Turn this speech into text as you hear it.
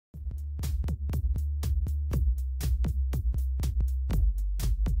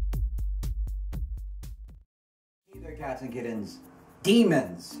cats and kittens,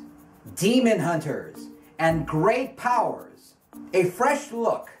 demons, demon hunters, and great powers. A fresh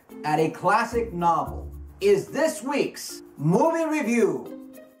look at a classic novel is this week's movie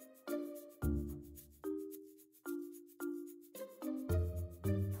review.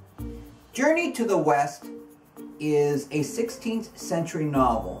 Journey to the West is a 16th century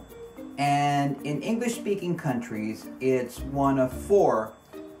novel, and in English-speaking countries, it's one of 4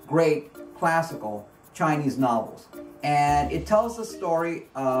 great classical Chinese novels. And it tells the story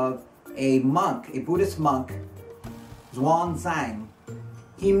of a monk, a Buddhist monk, Zhuangzi.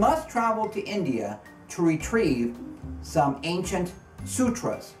 He must travel to India to retrieve some ancient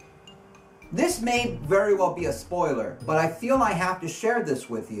sutras. This may very well be a spoiler, but I feel I have to share this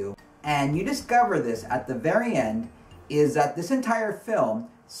with you. And you discover this at the very end, is that this entire film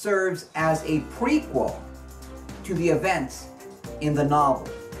serves as a prequel to the events in the novel.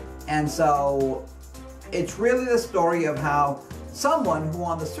 And so it's really the story of how someone who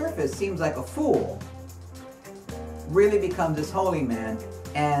on the surface seems like a fool really becomes this holy man,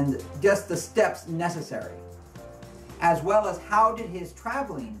 and just the steps necessary, as well as how did his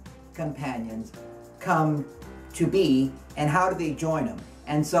traveling companions come to be and how do they join him.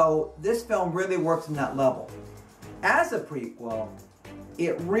 And so this film really works in that level. As a prequel,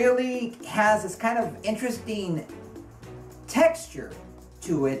 it really has this kind of interesting texture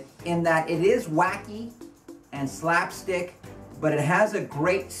to it in that it is wacky and slapstick, but it has a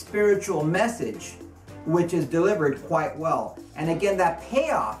great spiritual message which is delivered quite well. And again, that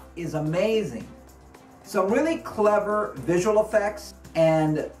payoff is amazing. Some really clever visual effects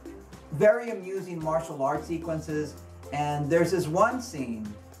and very amusing martial arts sequences. And there's this one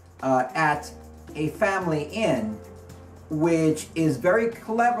scene at a family inn which is very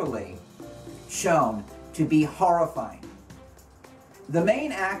cleverly shown to be horrifying. The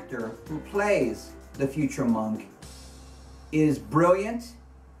main actor who plays the future monk is brilliant.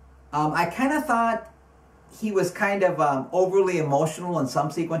 I kind of thought he was kind of overly emotional in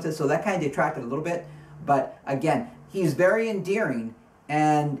some sequences, so that kind of detracted a little bit. But again, he's very endearing,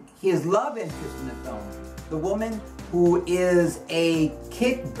 and his love interest in the film, the woman who is a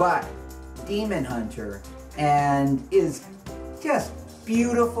kick-butt demon hunter and is just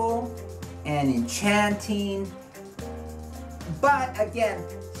beautiful and enchanting. But again,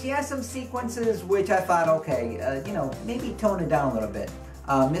 she has some sequences which I thought, okay, you know, maybe tone it down a little bit.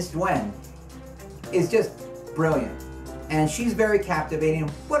 Miss Wen is just brilliant, and she's very captivating.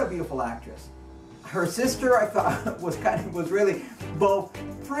 What a beautiful actress. Her sister, I thought, was really both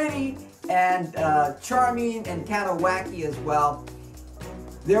pretty and charming and kind of wacky as well.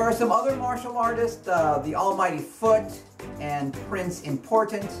 There are some other martial artists, the Almighty Foot and Prince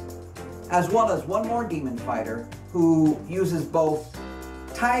Important, as well as one more demon fighter who uses both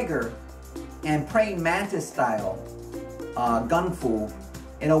tiger and praying mantis style gun fu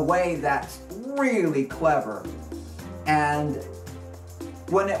in a way that's really clever. And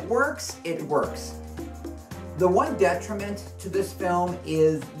when it works, it works. The one detriment to this film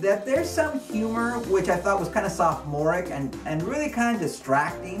is that there's some humor which I thought was kind of sophomoric and really kind of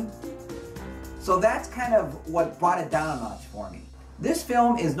distracting. So that's kind of what brought it down a notch for me. This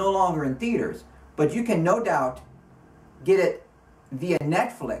film is no longer in theaters, but you can no doubt get it via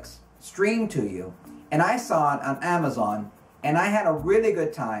Netflix, streamed to you. And I saw it on Amazon, and I had a really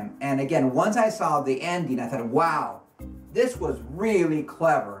good time. And again, once I saw the ending, I thought, wow, this was really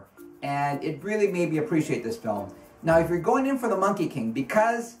clever. And it really made me appreciate this film. Now, if you're going in for The Monkey King,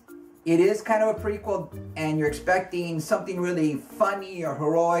 because it is kind of a prequel and you're expecting something really funny or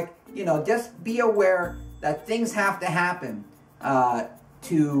heroic, you know, just be aware that things have to happen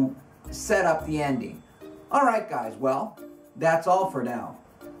to set up the ending. All right, guys, well, that's all for now.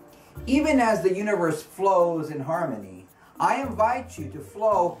 Even as the universe flows in harmony, I invite you to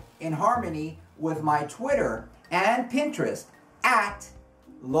flow in harmony with my Twitter and Pinterest at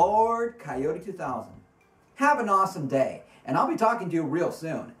Lord Coyote 2000. Have an awesome day, and I'll be talking to you real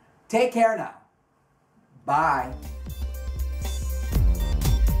soon. Take care now. Bye.